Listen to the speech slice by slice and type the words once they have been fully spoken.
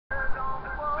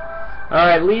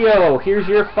Alright, Leo, here's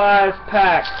your 5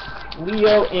 packs.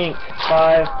 Leo Inc.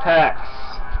 5 packs.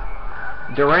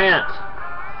 Durant.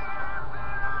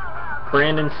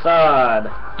 Brandon Saad.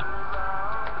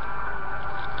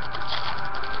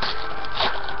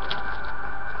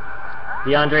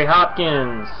 DeAndre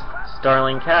Hopkins.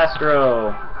 Starling Castro.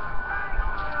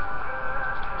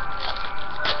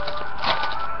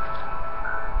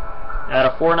 Out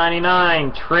of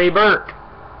 499, Trey Burke.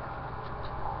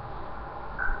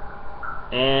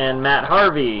 And Matt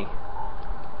Harvey.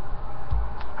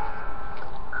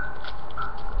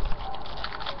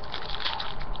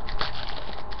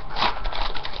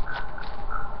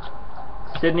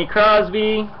 Sidney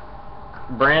Crosby.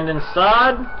 Brandon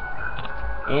Saad.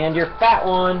 And your fat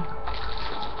one.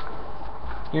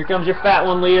 Here comes your fat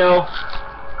one, Leo.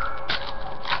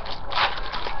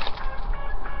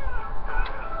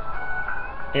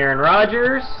 Aaron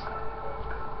Rodgers.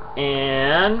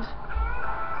 And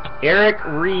Eric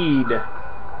Reed.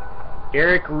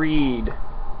 Eric Reed.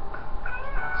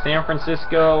 San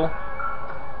Francisco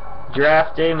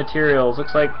draft day materials.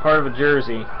 Looks like part of a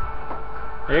jersey.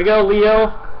 There you go,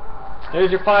 Leo.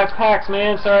 There's your 5 packs,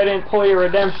 man. Sorry I didn't pull your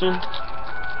redemption.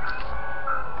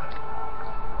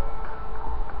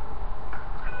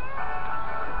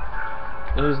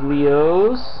 There's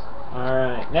Leo's.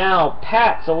 Alright, now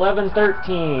Pat's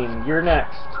 11-13. You're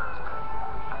next.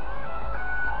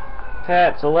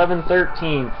 Pat's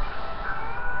 11-13.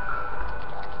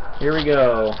 Here we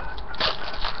go.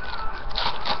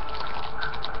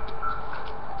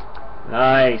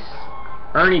 Nice.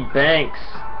 Ernie Banks.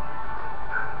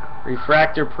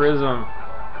 Refractor Prism.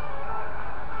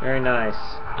 Very nice.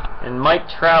 And Mike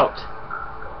Trout.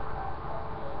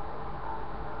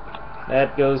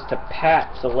 That goes to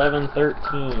Pat's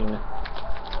 11-13.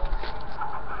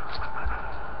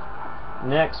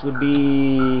 Next would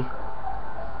be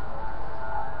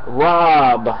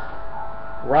Rob.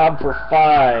 Rob for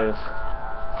 5.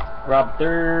 Rob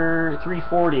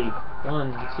 340.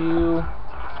 1, 2,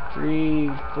 3,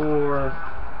 4,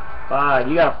 5.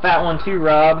 You got a fat one too,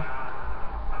 Rob.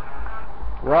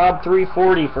 Rob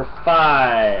 340 for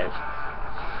 5.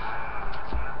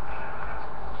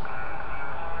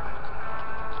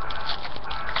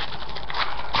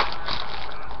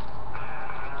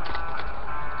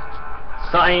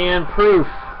 Cyan Proof.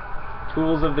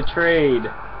 Tools of the Trade.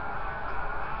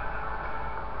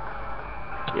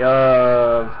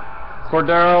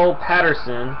 Cordero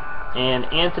Patterson and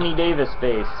Anthony Davis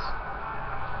base.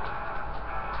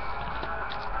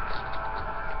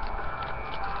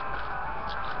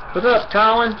 What's up,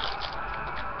 Colin?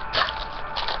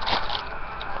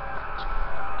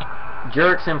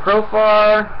 Jurickson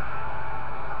Profar.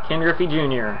 Ken Griffey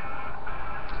Jr.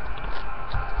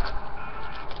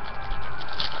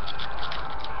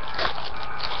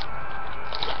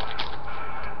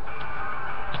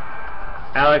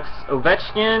 Alex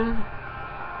Ovechkin.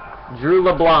 Drew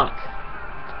LeBlanc.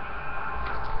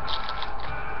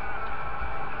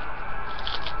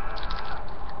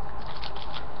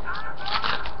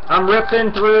 I'm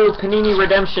ripping through Panini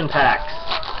Redemption packs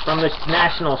from the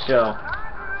National Show.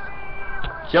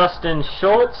 Justin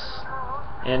Schultz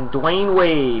and Dwayne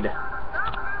Wade.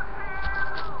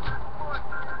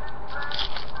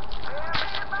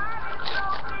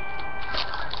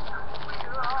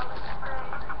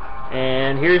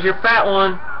 And here's your fat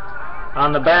one.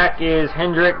 On the back is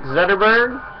Hendrik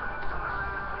Zetterberg.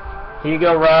 Here you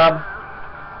go, Rob.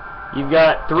 You've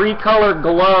got 3-color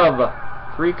glove.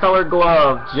 3-color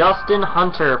glove. Justin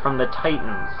Hunter from the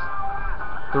Titans.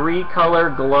 3-color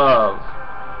glove.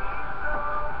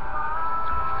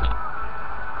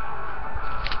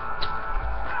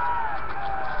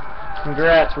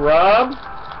 Congrats, Rob.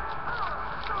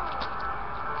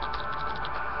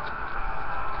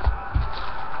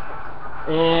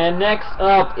 And next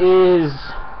up is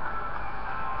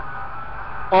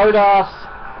Ardio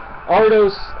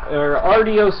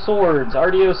Swords.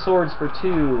 Ardio Swords for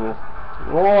 2.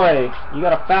 Roy, you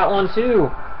got a fat one too.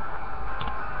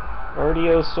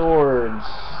 Ardio Swords.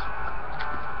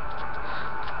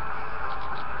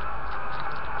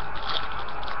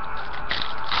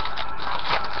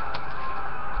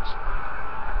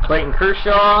 Clayton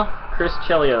Kershaw, Chris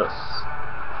Chelios.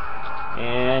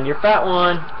 And your fat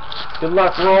one. Good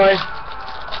luck, Roy.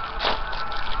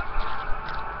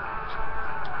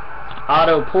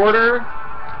 Otto Porter.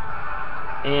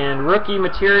 And rookie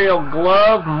material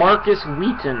glove, Marcus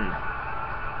Wheaton.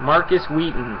 Marcus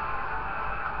Wheaton.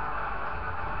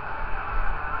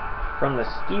 From the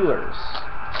Steelers.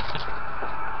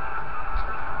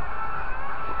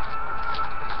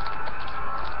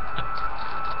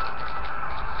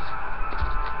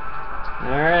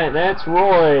 Alright, that's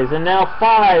Roy's. And now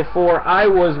 5 for I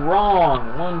Was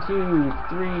Wrong. 1, 2,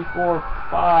 3, 4,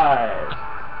 5.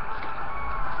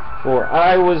 For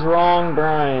I Was Wrong,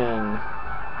 Brian.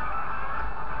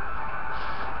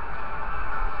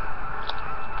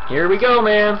 Here we go,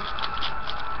 man.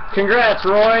 Congrats,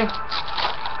 Roy.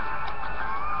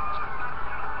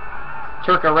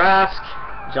 Turka Rask,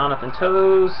 Jonathan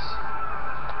Toes.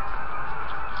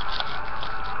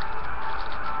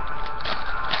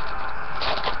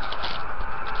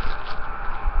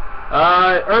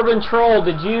 Urban Troll,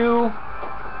 did you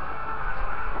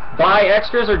buy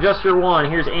extras or just your one?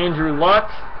 Here's Andrew Luck,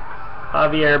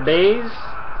 Javier Baez.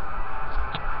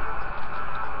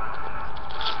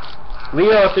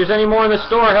 Leo, if there's any more in the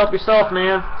store, help yourself,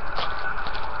 man.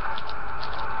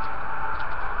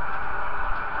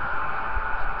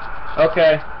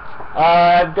 Okay.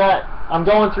 I'm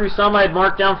going through some I had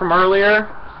marked down from earlier.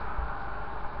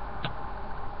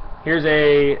 Here's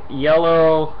a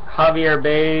yellow Javier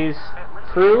Baez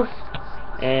proof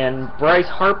and Bryce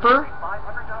Harper.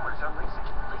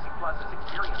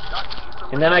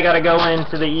 And then I gotta go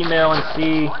into the email and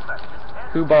see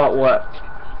who bought what.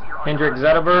 Hendrik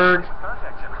Zetterberg,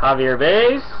 Javier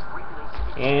Baez,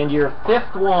 and your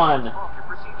fifth one.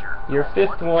 Your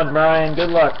fifth one, Brian. Good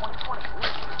luck.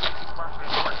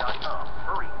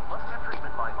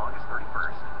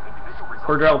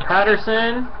 Cordell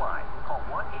Patterson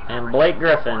and Blake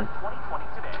Griffin.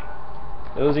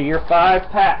 Those are your 5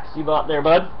 packs you bought there,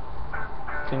 bud.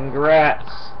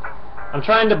 Congrats. I'm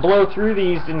trying to blow through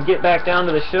these and get back down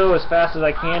to the show as fast as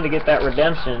I can to get that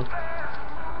redemption.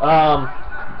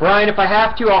 Brian, if I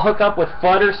have to, I'll hook up with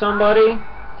Fudd or somebody.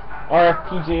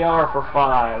 RFPJR for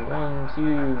 5. 1,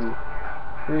 2,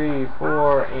 3,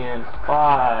 4, and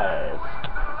 5.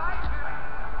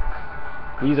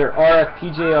 These are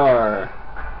RFPJR.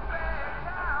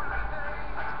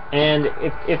 And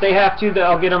if they have to,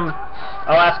 I'll get them.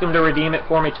 I'll ask them to redeem it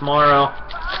for me tomorrow.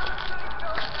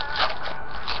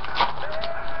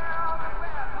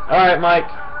 All right, Mike.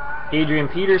 Adrian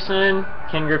Peterson,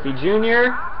 Ken Griffey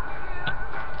Jr.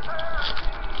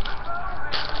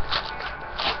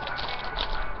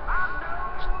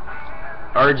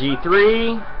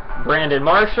 RG3, Brandon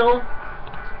Marshall.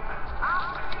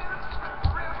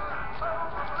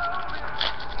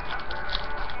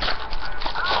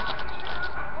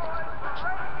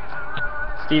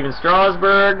 Steven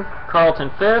Strasburg, Carlton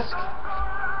Fisk.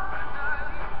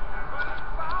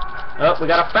 Oh, we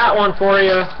got a fat one for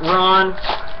you, Ron.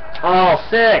 Oh,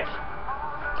 sick.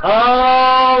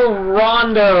 Oh,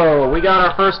 Rondo. We got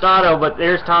our first auto, but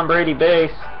there's Tom Brady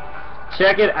base.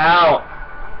 Check it out.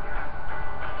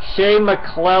 Shea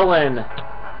McClellan.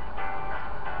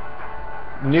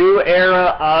 New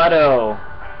Era auto.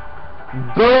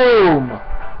 Boom.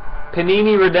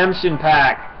 Panini Redemption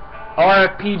Pack.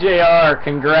 RFPJR,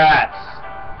 congrats.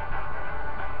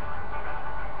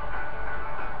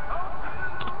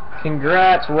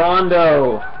 Congrats,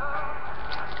 Rondo.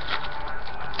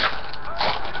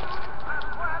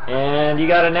 And you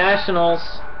got a Nationals.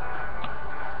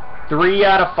 3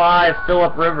 out of 5,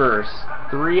 Phillip Rivers.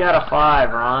 3 out of 5,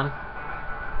 Ron.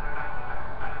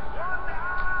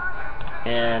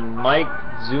 And Mike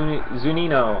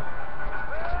Zunino.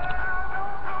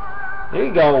 There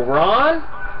you go, Ron.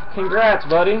 Congrats,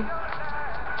 buddy.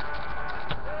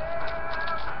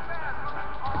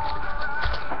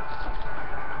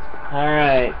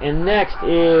 Alright, and next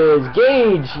is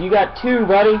Gage. You got 2,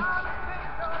 buddy.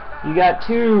 You got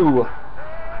 2.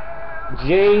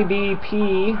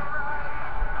 JBP.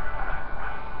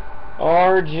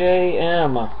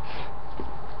 RJM.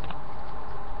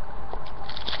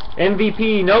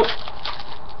 MVP, nope.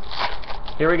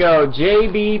 Here we go.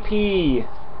 JBP.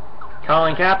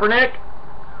 Colin Kaepernick.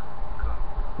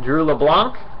 Drew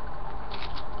LeBlanc.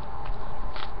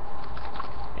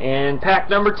 And pack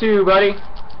number 2, buddy.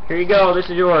 Here you go. This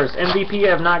is yours. MVP, I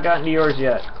have not gotten to yours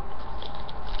yet.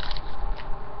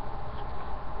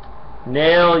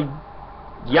 Nail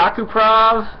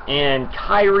Yakuprov and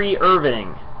Kyrie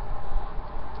Irving.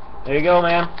 There you go,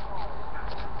 man.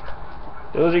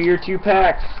 Those are your 2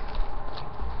 packs.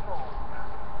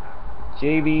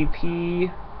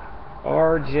 JBP,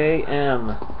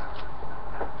 RJM.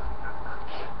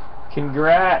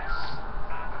 Congrats.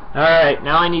 Alright,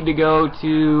 now I need to go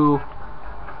to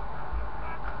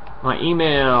my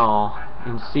email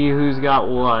and see who's got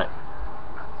what.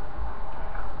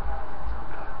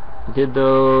 Did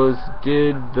those.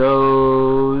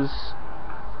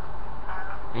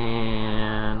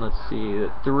 And let's see,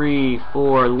 3,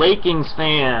 4, Lakings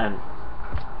fan.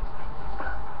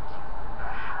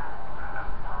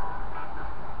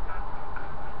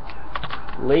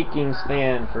 Lakings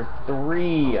fan for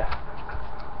 3.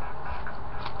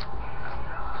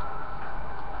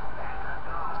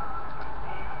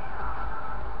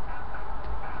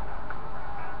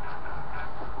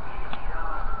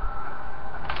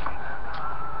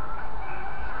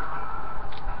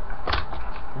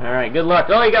 Alright, good luck.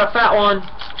 Oh, you got a fat one.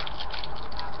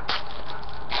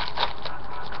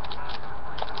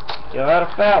 You got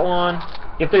a fat one.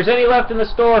 If there's any left in the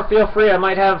store, feel free. I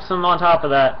might have some on top of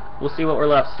that. We'll see what we're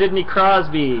left. Sidney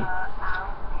Crosby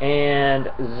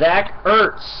and Zach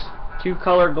Ertz,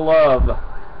 2-color glove.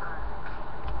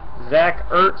 Zach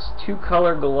Ertz,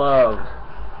 2-color glove.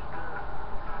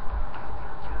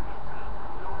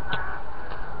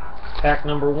 Pack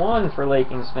number 1 for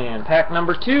Lakings fan. Pack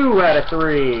number 2 out of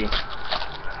 3.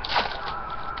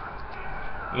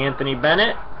 Anthony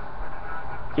Bennett,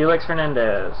 Felix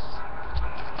Hernandez.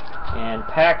 And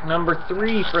pack number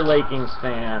 3 for Lakings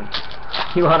fan.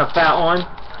 You want a fat one?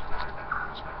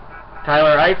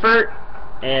 Tyler Eifert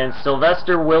and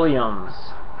Sylvester Williams.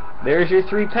 There's your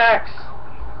 3 packs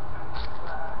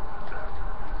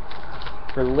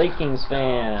for Lakings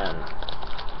fan.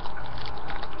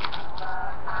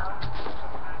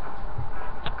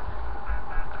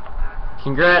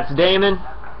 Congrats, Damon.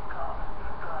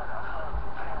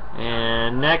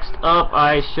 And next up,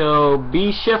 I show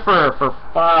B. Schiffer for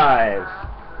 5.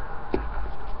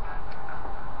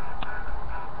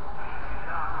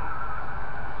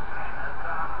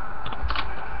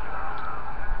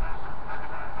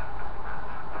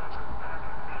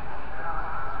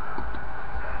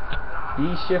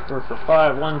 B. Schiffer for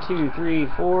 5. 1, 2, 3,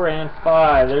 4, and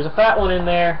 5. There's a fat one in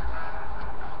there.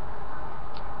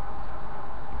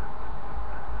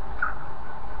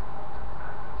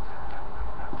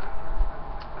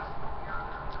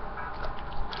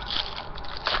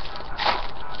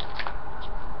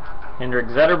 Hendrik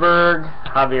Zetterberg,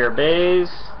 Javier Baez.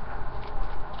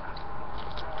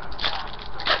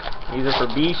 These are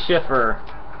for B. Schiffer.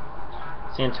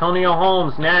 Santonio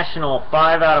Holmes, National,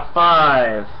 5 out of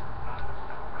 5.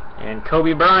 And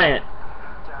Kobe Bryant.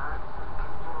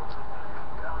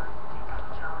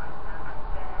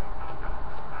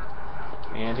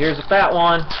 And here's a fat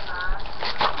one.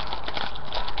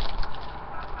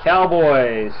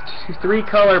 Cowboys,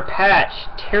 3-color patch,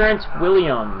 Terrence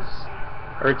Williams.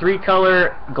 Or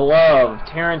 3-color glove,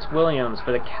 Terrence Williams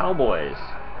for the Cowboys.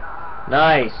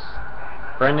 Nice.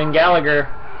 Brendan Gallagher.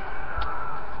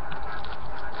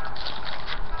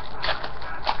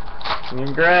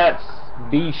 Congrats.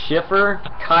 B. Schiffer,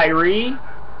 Kyrie,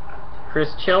 Chris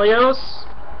Chelios,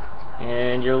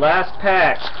 and your last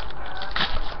pack.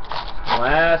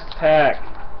 Last pack.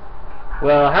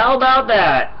 Well, how about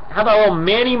that? How about a little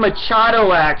Manny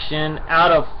Machado action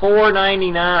out of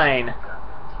 $4.99?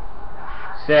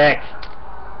 Sick.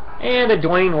 And a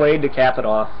Dwayne Wade to cap it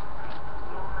off.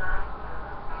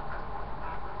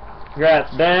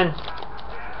 Congrats, Ben.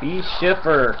 B.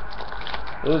 Schiffer.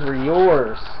 Those were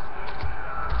yours.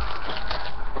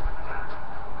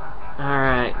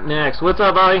 Alright, next. What's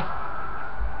up, buddy?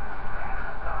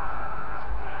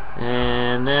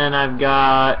 And then I've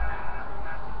got...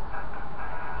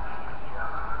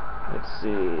 Let's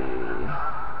see...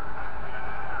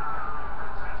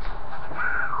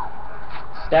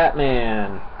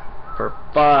 Statman for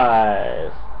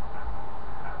 5.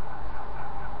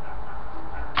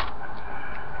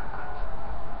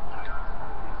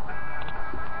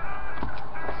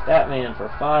 Statman for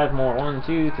 5 more. 1,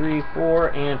 2, 3,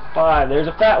 4, and 5. There's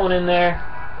a fat one in there.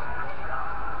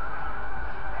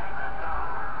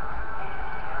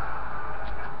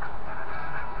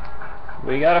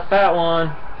 We got a fat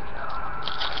one.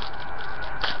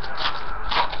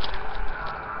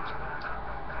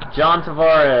 John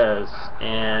Tavares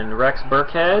and Rex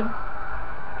Burkhead.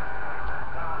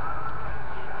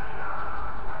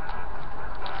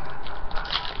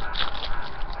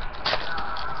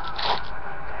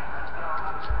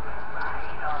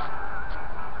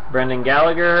 Brendan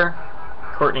Gallagher,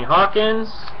 Courtney Hawkins.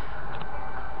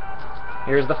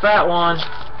 Here's the fat one.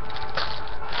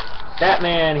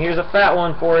 Statman, here's a fat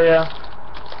one for you.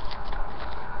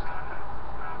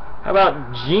 How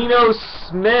about Geno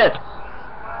Smith?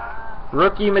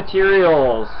 Rookie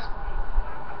materials.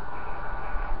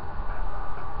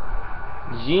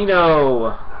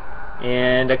 Geno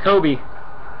and a Kobe.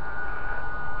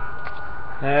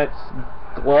 That's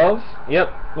glove. Yep,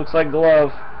 looks like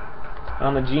glove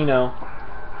on the Geno.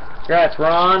 Congrats,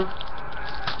 Ron.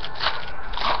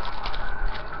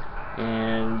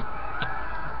 And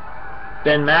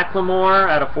Ben McLemore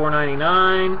out of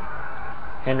 $4.99.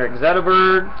 Hendrik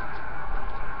Zetterberg.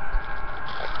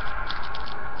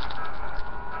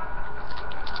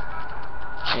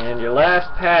 And your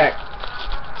last pack.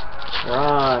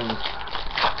 Ron.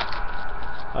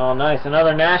 Oh, nice.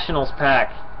 Another Nationals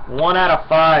pack. 1 out of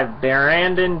 5.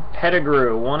 Brandon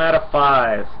Pettigrew. 1 out of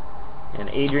 5. And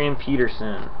Adrian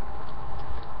Peterson.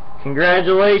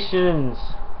 Congratulations.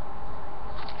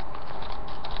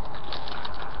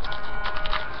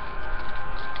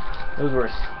 Those were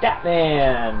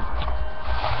Statman.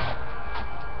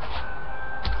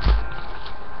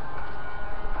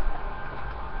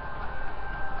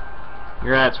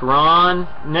 Congrats, Ron.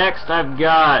 Next, I've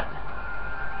got,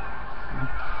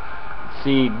 let's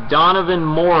see, Donovan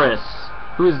Morris.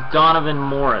 Who's Donovan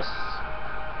Morris?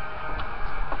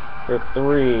 For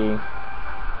 3.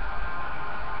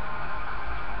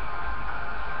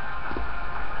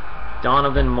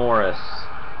 Donovan Morris.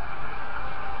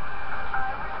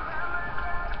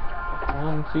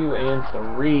 1, 2, and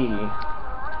 3.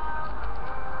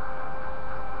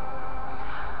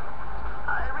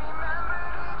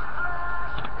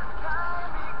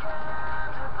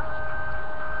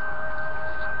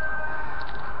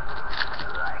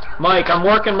 Mike, I'm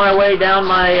working my way down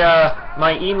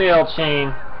my email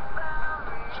chain.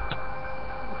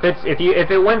 If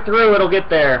it went through, it'll get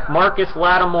there. Marcus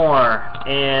Lattimore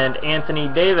and Anthony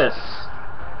Davis.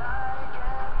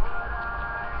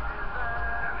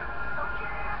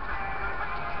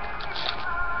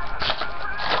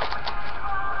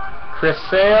 Chris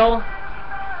Sale,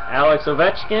 Alex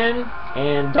Ovechkin,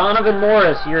 and Donovan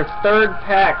Morris, your 3rd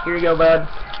pack. Here you go, bud.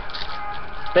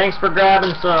 Thanks for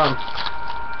grabbing some.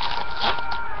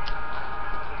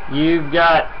 You've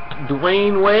got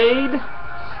Dwayne Wade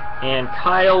and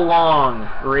Kyle Long,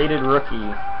 rated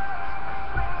rookie.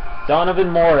 Donovan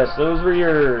Morris, those were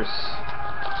yours.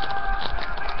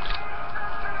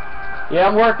 Yeah,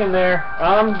 I'm working there.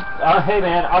 Hey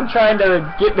man, I'm trying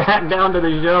to get back down to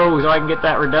the show so I can get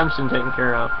that redemption taken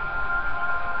care of.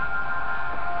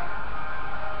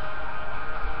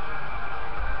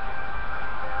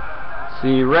 Let's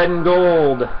see, red and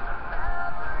gold.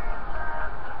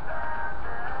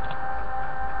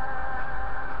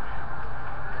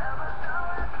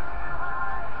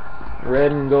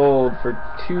 Red and gold for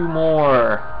 2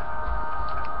 more.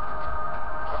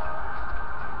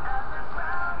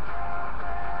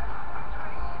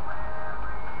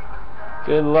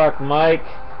 Good luck, Mike.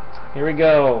 Here we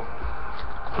go.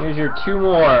 Here's your 2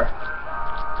 more.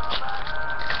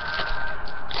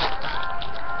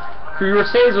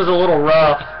 Crusades was a little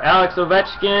rough. Alex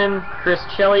Ovechkin, Chris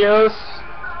Chelios.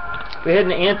 We had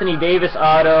an Anthony Davis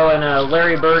auto and a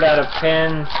Larry Bird out of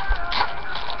 10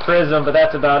 Prism, but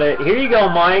that's about it. Here you go,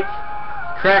 Mike.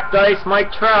 Cracked Ice,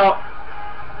 Mike Trout.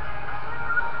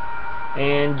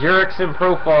 And Jurickson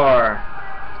Profar.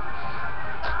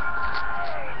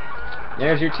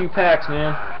 There's your 2 packs,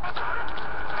 man.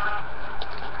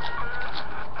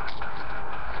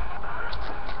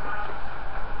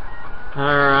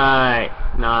 Alright,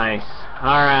 nice.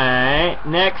 Alright,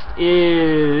 next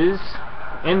is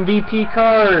MVP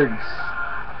cards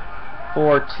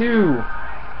for 2.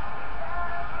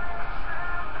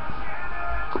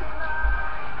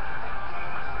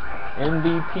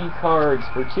 MVP cards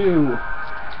for 2.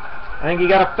 I think you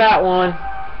got a fat one.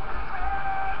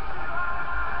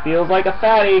 Feels like a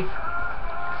fatty.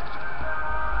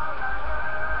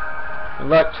 Good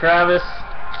luck, Travis.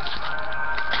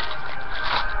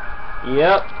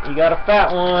 Yep, you got a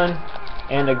fat one.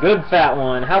 And a good fat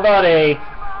one. How about a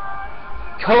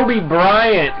Kobe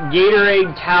Bryant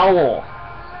Gatorade towel?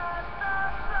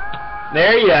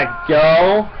 There you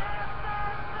go.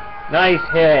 Nice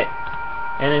hit.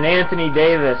 And an Anthony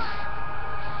Davis.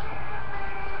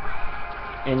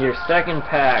 In your 2nd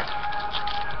pack.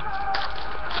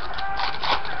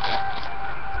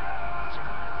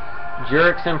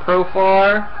 Jurickson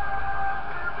Profar.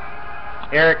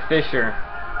 Eric Fisher.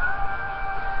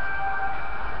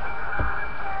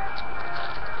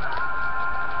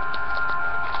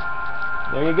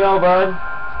 There you go, bud.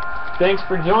 Thanks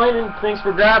for joining. Thanks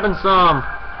for grabbing some.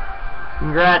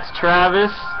 Congrats,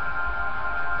 Travis.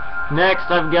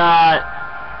 Next, I've got,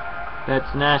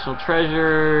 that's National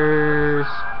Treasures,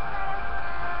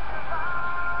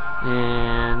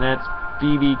 and that's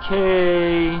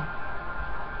BBK,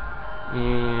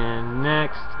 and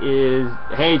next is,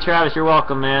 hey Travis, you're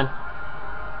welcome, man.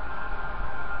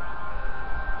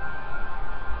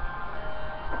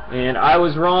 And I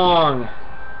was wrong.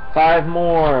 5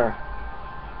 more.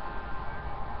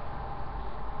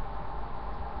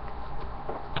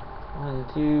 One,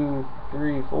 2,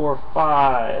 3, 4,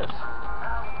 5.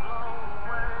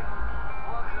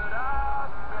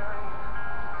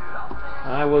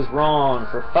 I was wrong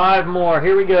for 5 more.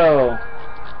 Here we go.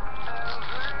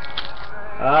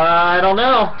 I don't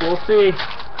know. We'll see.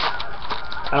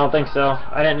 I don't think so.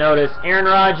 I didn't notice. Aaron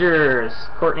Rodgers,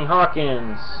 Courtney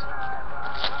Hawkins.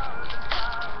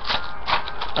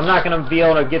 I'm not going to be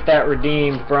able to get that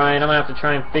redeemed, Brian. I'm going to have to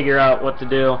try and figure out what to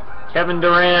do. Kevin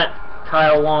Durant,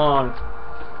 Kyle Long.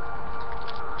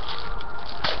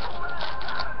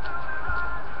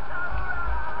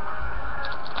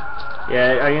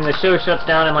 Yeah, I mean, the show shuts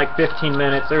down in like 15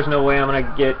 minutes. There's no way I'm going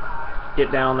to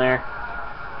get down there.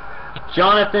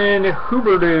 Jonathan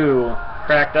Huberdeau,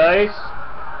 cracked ice.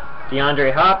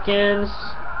 DeAndre Hopkins.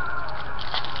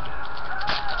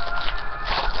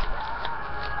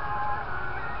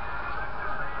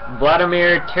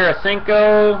 Vladimir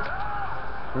Tarasenko,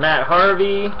 Matt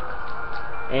Harvey,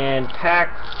 and pack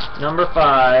number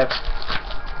 5.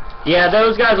 Yeah,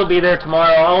 those guys will be there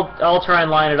tomorrow. I'll try and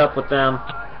line it up with them.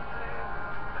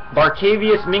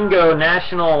 Barcavius Mingo,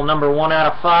 National, number 1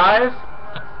 out of 5,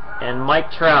 and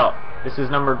Mike Trout. This is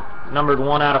numbered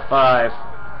 1 out of 5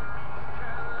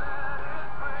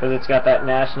 because it's got that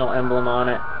national emblem on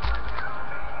it.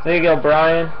 There you go,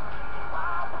 Brian.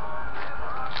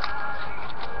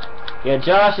 Yeah,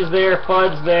 Josh is there,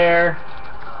 Fudd's there.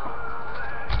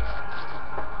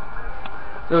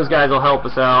 Those guys will help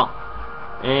us out.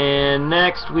 And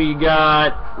next we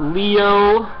got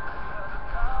Leo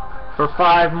for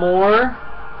 5 more.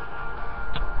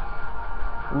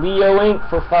 Leo Inc.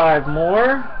 for 5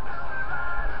 more.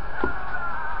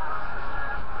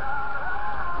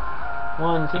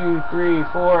 1, 2, 3,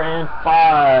 4, and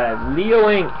 5. Leo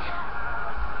Inc.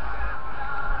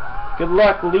 Good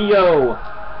luck, Leo.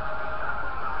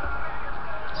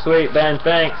 Sweet, Ben,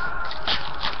 thanks.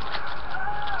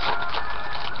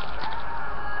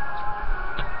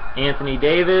 Anthony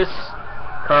Davis,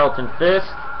 Carlton Fisk.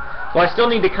 Well, I still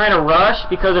need to kind of rush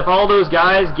because if all those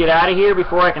guys get out of here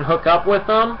before I can hook up with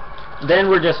them, then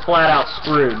we're just flat out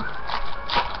screwed.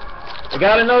 I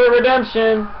got another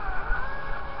redemption.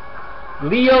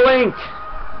 Leo Inc.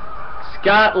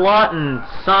 Scott Lawton,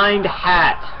 signed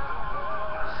hat.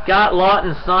 Scott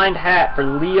Lawton, signed hat for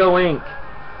Leo Inc.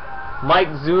 Mike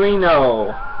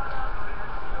Zuino.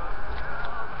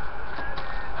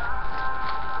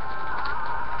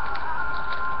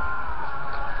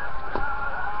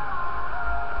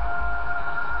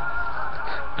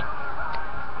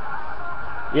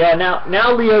 Yeah,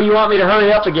 now Leo, you want me to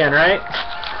hurry up again, right?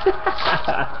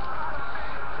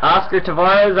 Oscar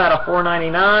Tavares out of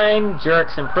 499.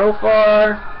 Jerickson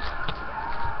Profar.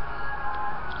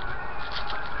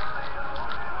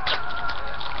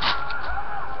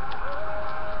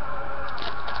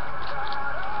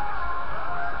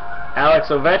 Alex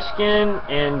Ovechkin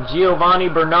and Giovanni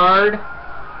Bernard.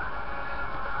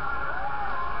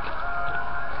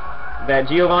 That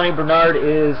Giovanni Bernard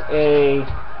is a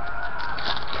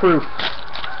proof.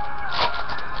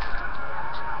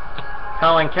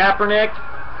 Colin Kaepernick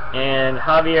and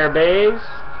Javier Baez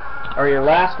are your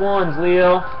last ones,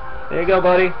 Leo. There you go,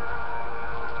 buddy.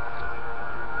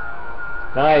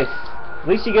 Nice. At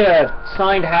least you get a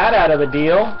signed hat out of the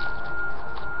deal.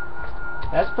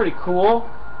 That's pretty cool.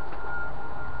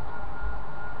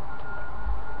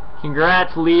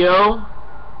 Congrats, Leo.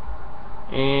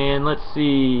 And let's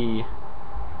see.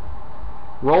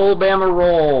 Roll, Bama,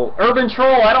 roll. Urban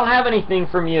Troll, I don't have anything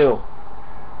from you.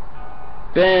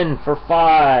 Ben for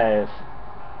 5.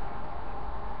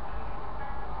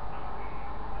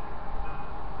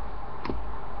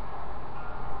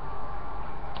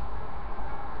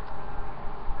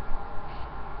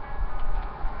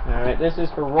 Alright, this is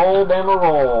for Roll, Bama,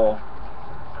 roll.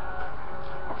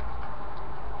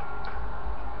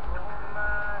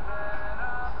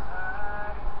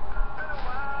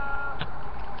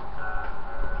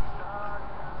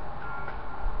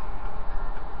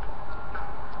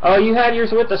 Oh, you had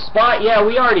yours with the spot? Yeah,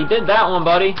 we already did that one,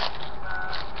 buddy.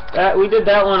 We did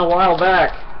that one a while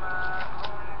back.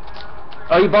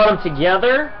 Oh, you bought them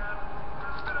together?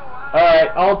 Alright,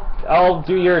 I'll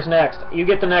do yours next. You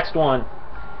get the next one.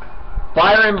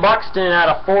 Byron Buxton out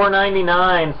of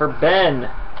 499 for Ben.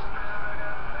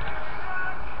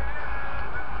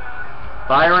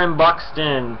 Byron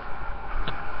Buxton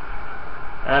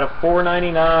out of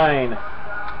 499.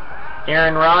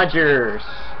 Aaron Rodgers.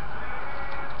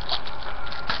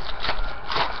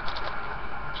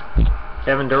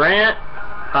 Kevin Durant,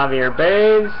 Javier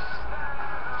Baez,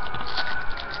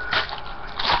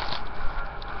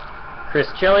 Chris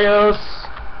Chelios,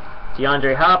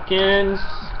 DeAndre Hopkins,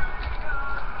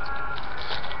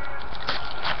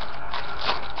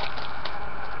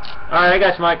 alright, I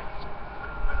got you, Mike.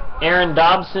 Aaron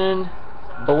Dobson,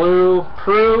 Blue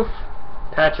Proof,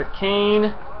 Patrick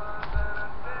Kane,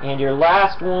 and your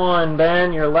last one,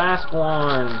 Ben, your last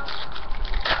one.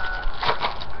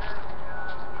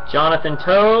 Jonathan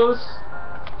Toes,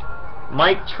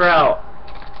 Mike Trout.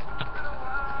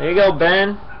 There you go,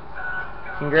 Ben.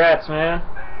 Congrats, man.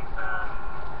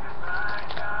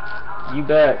 You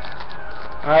bet.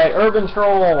 Alright, Urban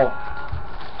Troll.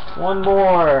 One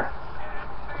more.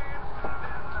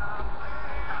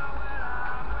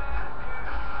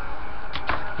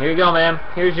 Here you go, man.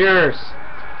 Here's yours.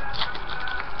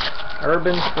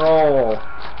 Urban Troll.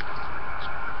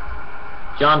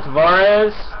 John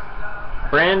Tavares.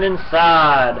 Brandon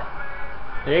Saad.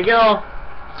 There you go.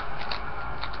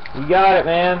 You got it,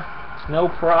 man. No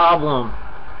problem.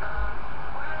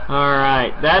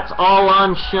 Alright, that's all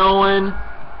I'm showing.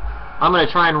 I'm going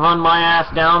to try and run my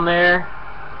ass down there.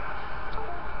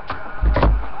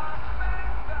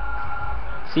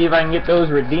 See if I can get those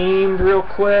redeemed real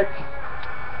quick.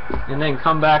 And then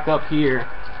come back up here.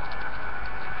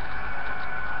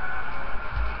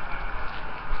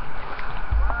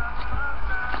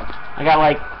 I got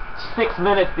like 6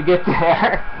 minutes to get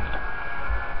there.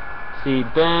 See,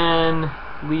 Ben,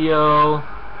 Leo.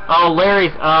 Oh,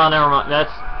 Larry's. Oh, never mind.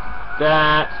 That's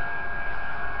that.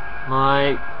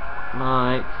 Mike.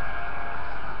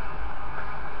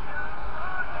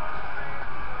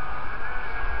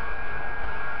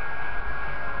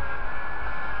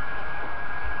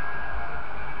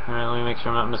 Alright, let me make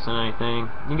sure I'm not missing anything.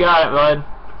 You got it, bud.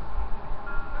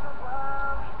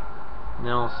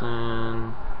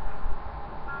 Nelson.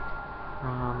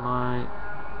 Mike.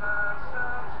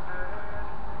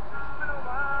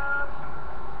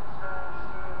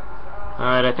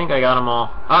 Alright, I think I got them all.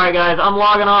 Alright, guys, I'm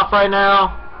logging off right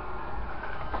now.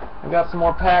 I've got some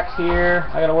more packs here.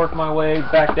 I gotta work my way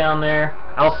back down there.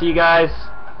 I'll see you guys.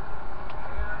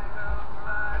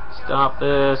 Stop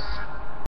this.